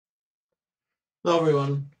Hello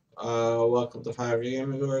everyone, welcome to 5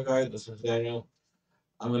 Gaming Guru Guide. This is Daniel.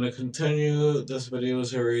 I'm going to continue this video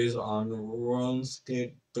series on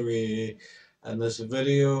Runescape 3. In this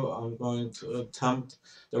video, I'm going to attempt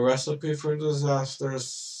the recipe for disaster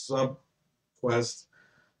sub quest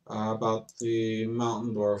about the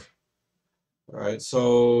mountain dwarf. Alright,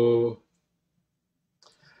 so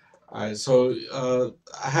I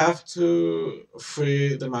have to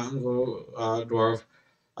free the dwarf.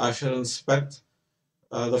 I should inspect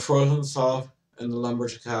the frozen salt in the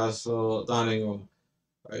Lumbridge Castle dining room.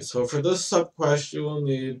 Right, so for this sub quest, you will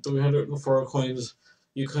need 304 coins.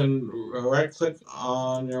 You can right click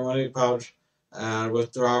on your money pouch and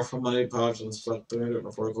withdraw from money pouch and select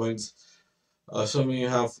 304 coins, assuming you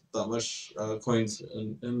have that much coins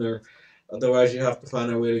in there. Otherwise, you have to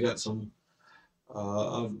find a way to get some,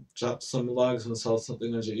 chop some logs and sell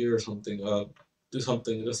something as your ear or something. Do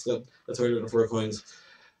something, just get the 304 coins.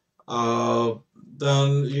 Uh,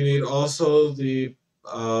 then you need also the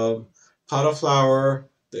uh, pot of flour,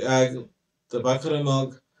 the egg, the bucket of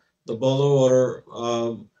milk, the bowl of water.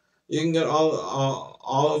 You can get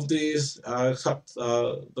all of these except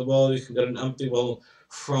the bowl. You can get an empty bowl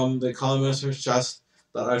from the columnister's chest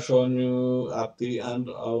that I've shown you at the end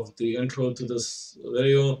of the intro to this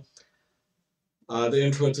video, the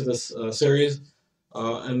intro to this series,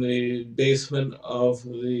 in the basement of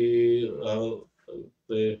the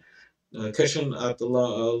kitchen at the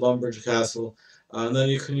Lumbridge Castle. And then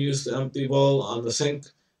you can use the empty bowl on the sink,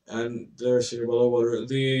 and there's your bowl of water.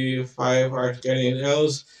 The five Asgarnian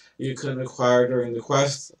Ales you can acquire during the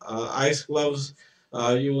quest. Ice gloves.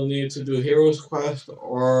 You will need to do Hero's Quest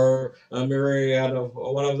or a myriad of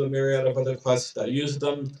one of the myriad of other quests that use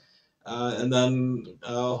them, and then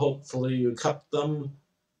hopefully you kept them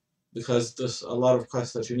because there's a lot of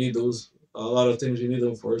quests that you need those, a lot of things you need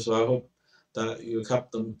them for. So I hope that you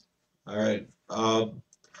kept them. All right. All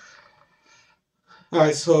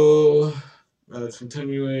right. So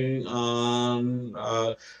continuing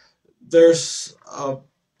on, there's a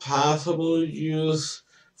possible use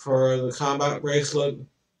for the combat bracelet.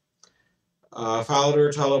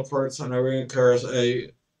 Falder teleports and everything occurs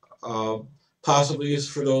a uh, possible use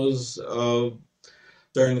for those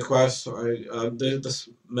during the quest. I did this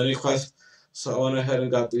mini quest, so I went ahead and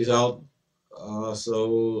got these out.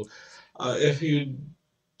 If you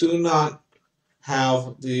do not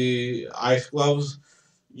have the ice gloves,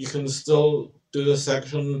 you can still do the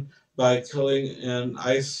section by killing an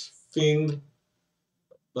ice fiend,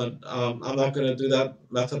 but I'm not going to do that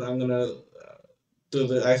method. I'm going to do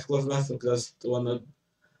the ice glove method because that's the one that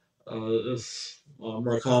is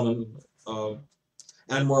more common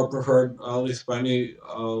and more preferred, at least by me.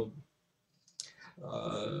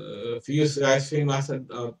 If you use the ice fiend method,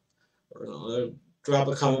 drop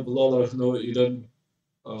a comment below, let us know what you did.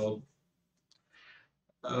 Uh,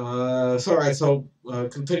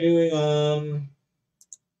 continuing on.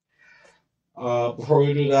 Before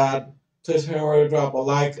we do that, please remember to drop a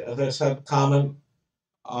like, as I said, comment.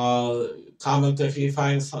 Uh, Comment if you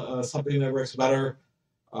find something that works better.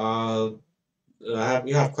 Uh,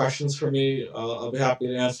 you have questions for me, I'll be happy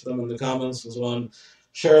to answer them in the comments as well.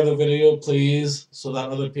 Share the video, please, so that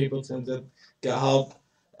other people can get help.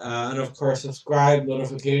 And of course, subscribe,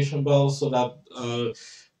 notification bell, so that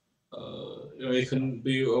you can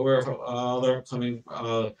be aware of other upcoming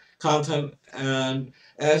content. And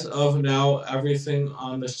as of now, everything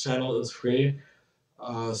on this channel is free.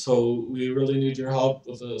 So we really need your help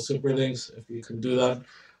with the super links. If you can do that,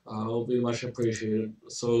 it'll be much appreciated.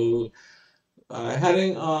 So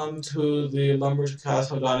heading on to the Lumbridge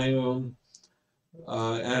Castle dining room,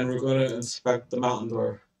 and we're going to inspect the mountain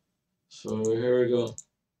door. So here we go.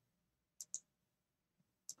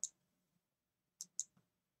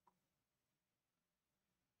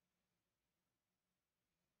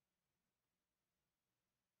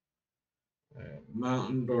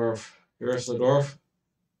 Mountain dwarf. Here's the dwarf.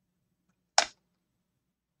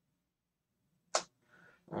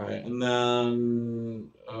 Alright, and then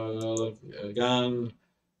look again.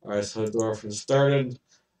 Alright, so the dwarf is started.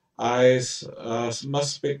 I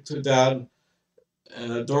must speak to Dad,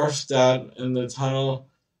 dwarf's dad in the tunnel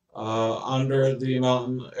under the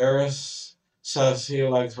mountain. Eris says he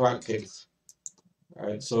likes rock cakes.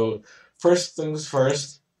 Alright, so first things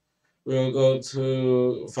first, we'll go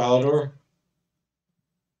to Falador,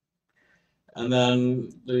 and then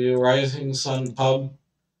the Rising Sun pub,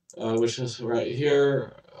 which is right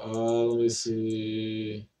here. Let me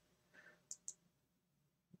see.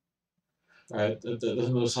 Right, there's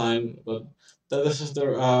no sign, but this is the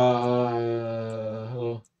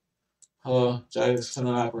hello, hello, Jack's kind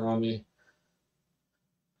of wrap around me.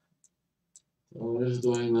 What is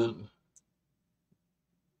doing that?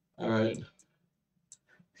 Alright,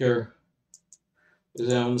 here,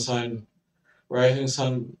 examine sign, rising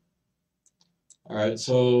sun. Alright,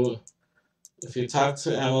 so if you talk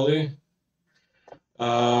to Emily,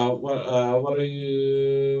 what are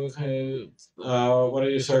you what are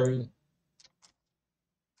you serving?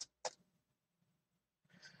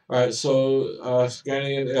 Alright, so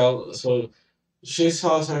Asgarnian Ale. So she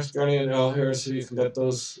sells Asgarnian Ale here, so you can get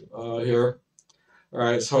those here.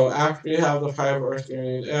 Alright, so after you have the 5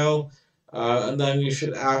 Asgarnian Ale, and then you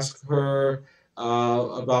should ask her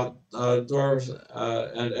about dwarves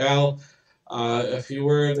and ale. If you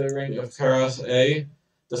were the ring of Karas A,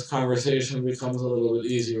 this conversation becomes a little bit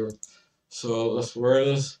easier. So let's wear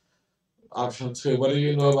this. Option 2. What do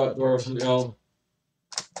you know about dwarves and ale?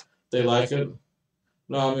 They like it?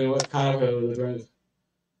 No, I mean, what kind of ale do they drink?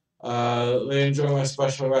 They enjoy my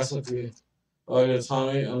special recipe. Oh, you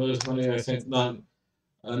tell me, and lose money, I think none.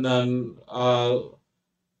 And then,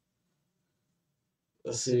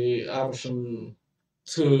 let's see, option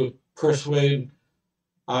 2, persuade.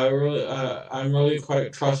 I'm really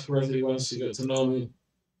quite trustworthy once you get to know me.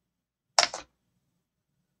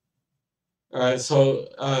 All right, so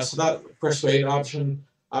that persuade option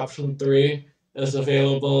 3, is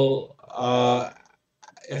available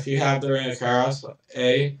if you have the ring of Karas,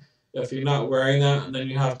 A. If you're not wearing that, then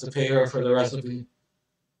you have to pay her for the recipe.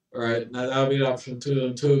 All right, now that would be option 2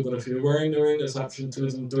 and 2, but if you're wearing the ring, it's option 2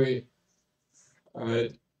 and 3. All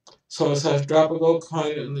right, so it says drop a gold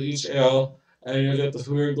coin in each ale, and you get this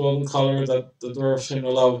weird golden color that the dwarves seem to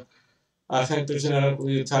love. I think they're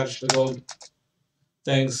genetically attached to gold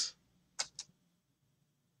things.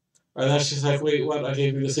 And then she's like, wait, what? I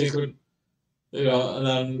gave you the secret. And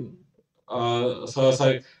then, so it's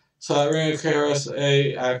like, so that ring of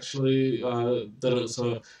KRS-A actually did it.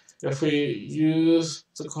 So if we use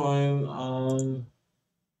the coin on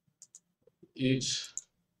each,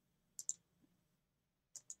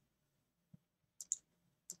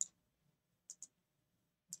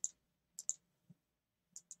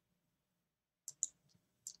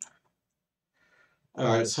 all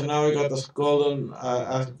right. So now we got this golden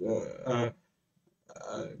L,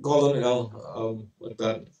 like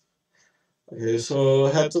that. Okay, so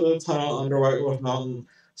head to the tunnel under White Wolf Mountain.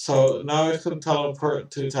 So now I can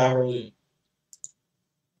teleport to Taverley.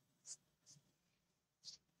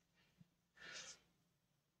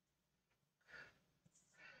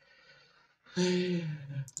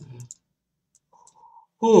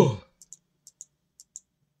 Whew.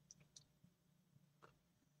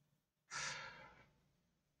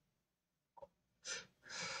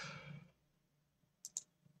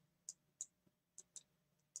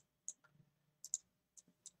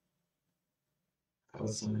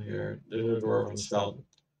 What's in here? Did a dwarven spell.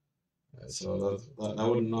 So that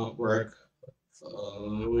would not work.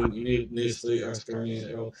 We need needs the Asgarnian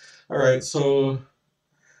Ale. All right, so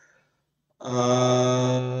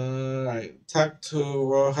right, tech to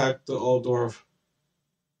Rohack the Old Dwarf.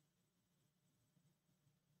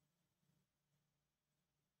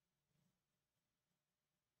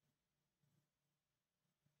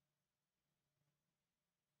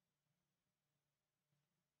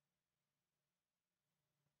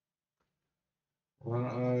 Why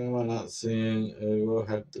am I not seeing a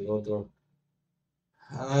Rohack the Old Dwarf?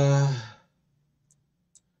 Uh,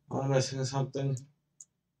 am I missing something?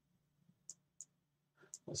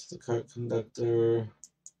 That's the cart conductor.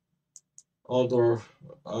 Old Dwarf.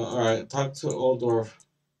 All right, talk to Old Dwarf.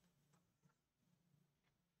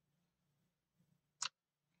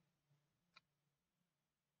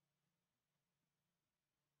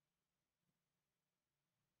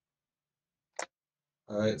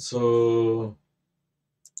 All right, so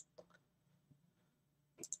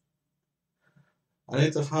I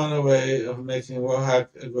need to find a way of making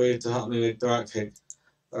Rohack agree to help me make the rock cake.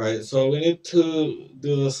 All right, so we need to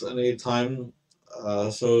do this in a time.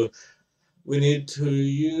 So we need to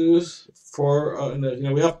use four.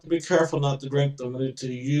 We have to be careful not to drink them. We need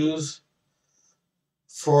to use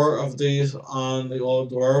 4 of these on the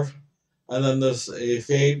old dwarf, and then there's a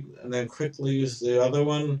fade, and then quickly use the other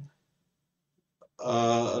one.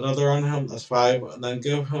 Another on him. That's 5, and then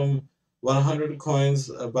give him 100 coins,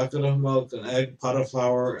 a bucket of milk, an egg, pot of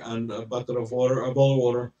flour, and a bucket of water, a bowl of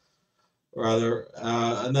water rather,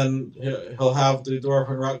 and then he'll have the dwarf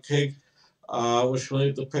and rock cake, which we'll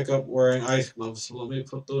need to pick up wearing ice gloves. So let me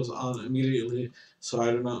put those on immediately so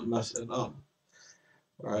I do not mess it up.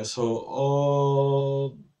 Alright, so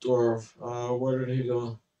old dwarf, where did he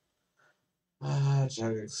go?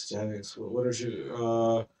 Jagex, what did you,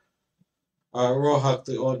 Rohak,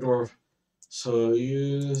 the old dwarf. So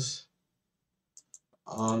use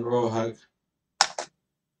on Rohak.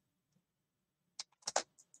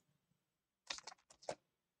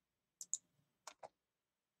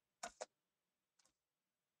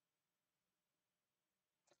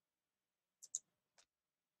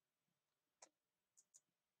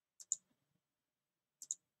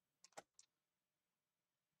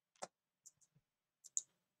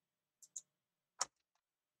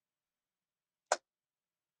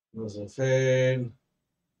 There's a fade.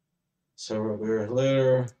 Several beers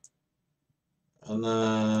later. And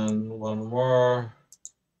then one more.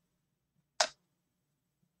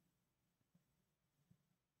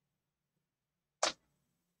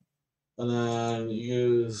 And then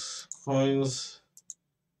use coins.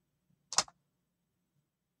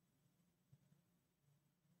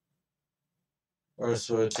 Or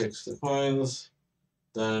so it takes the coins.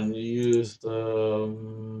 Then use the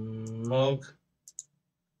milk.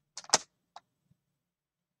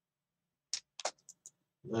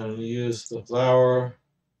 Then use the flour.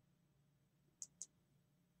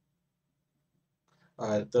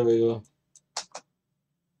 Alright, there we go.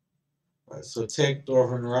 Alright, so take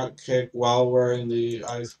dwarf and rock cake while wearing the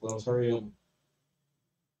ice gloves. Hurry up.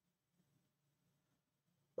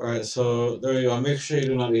 Alright, so there you go. Make sure you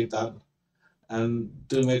do not eat that. And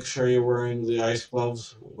do make sure you're wearing the ice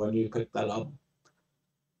gloves when you pick that up.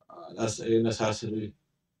 That's a necessity.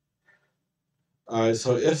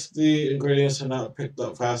 So if the ingredients are not picked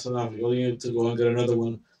up fast enough, you'll need to go and get another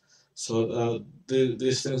one. So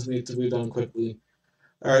these things need to be done quickly.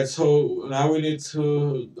 Alright, so now we need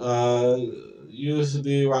to use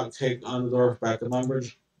the rock cake on the dwarf back in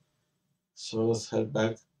Lumbridge. So let's head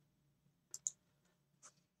back.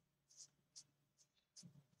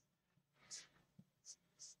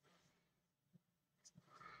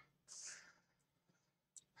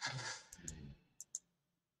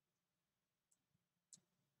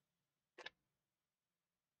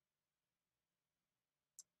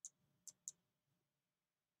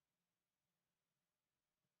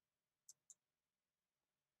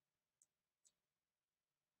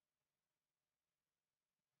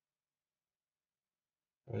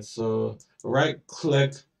 Alright, so right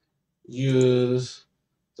click, use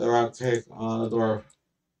the rock cake on the dwarf.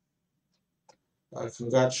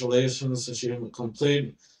 Congratulations, achievement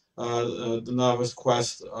complete. The novice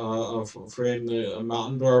quest of freeing the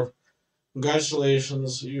mountain dwarf.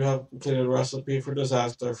 Congratulations, you have completed a recipe for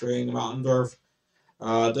disaster, freeing the mountain dwarf.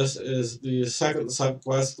 This is the second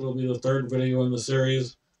sub-quest. It will be the third video in the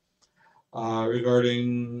series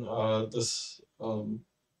regarding this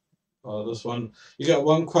one. You get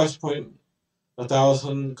 1 quest point,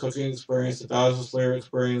 1,000 cooking experience, 1,000 slayer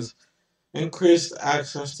experience, increased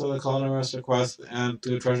access to the culinary master quest, and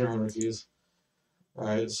 2 treasure hunter keys.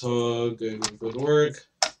 Alright, so good work.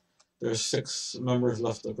 There's 6 members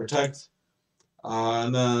left to protect.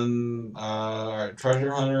 And then, alright,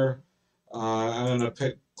 treasure hunter. I'm gonna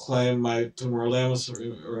claim my 2 more limbs.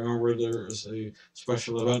 Remember, there's a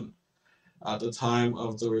special event at the time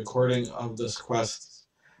of the recording of this quest.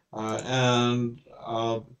 And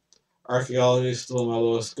archaeology is still my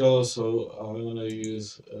lowest skill, so I'm gonna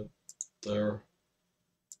use it there.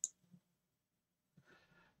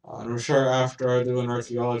 I'm sure after I do an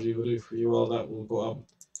archaeology video for you all, that will go up.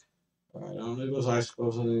 I don't need those ice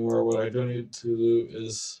gloves anymore. What I do need to do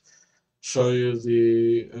is show you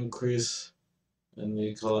the increase in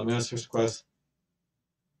the Color Masters quest.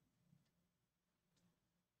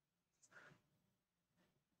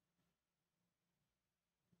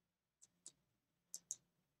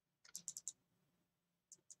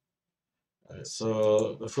 Right,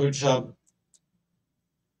 so the food shop,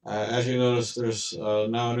 as you notice, there's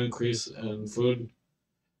now an increase in food.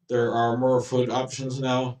 There are more food options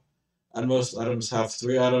now, and most items have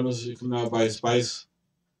 3 items. You can now buy spice.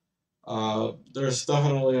 There's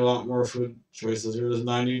definitely a lot more food choices. There's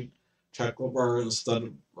 90 chocolate bar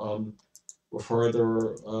instead of before there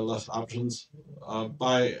were less options.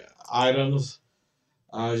 By items,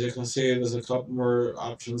 as you can see, there's a couple more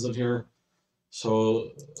options in here.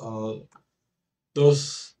 So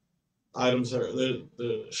those items are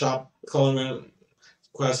the shop, the color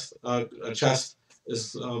quest, a chest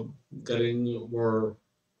is getting more.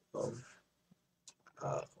 Um,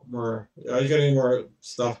 you're getting more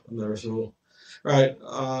stuff in there. So, right.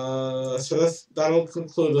 So that'll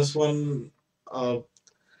conclude this one.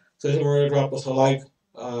 Please remember to drop us a like,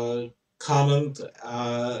 comment.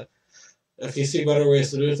 If you see better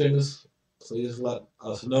ways to do things, please let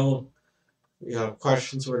us know. If you have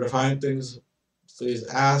questions where to find things, please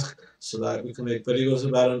ask so that we can make videos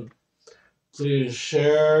about it. Please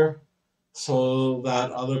share so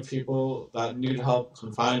that other people that need help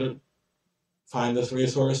can find this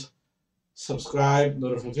resource. Subscribe,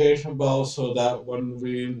 notification bell, so that when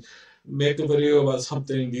we make a video about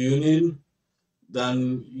something you need,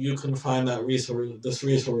 then you can find that this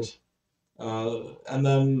resource. And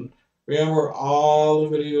then remember, all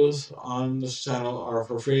the videos on this channel are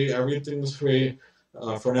for free. Everything's free.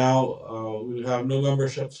 For now, we have no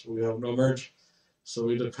memberships, we have no merch, so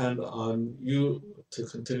we depend on you to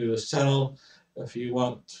continue this channel. If you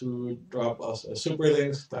want to drop us a super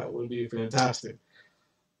links, that would be fantastic.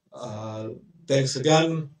 Uh, Thanks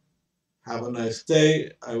again. Have a nice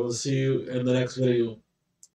day. I will see you in the next video.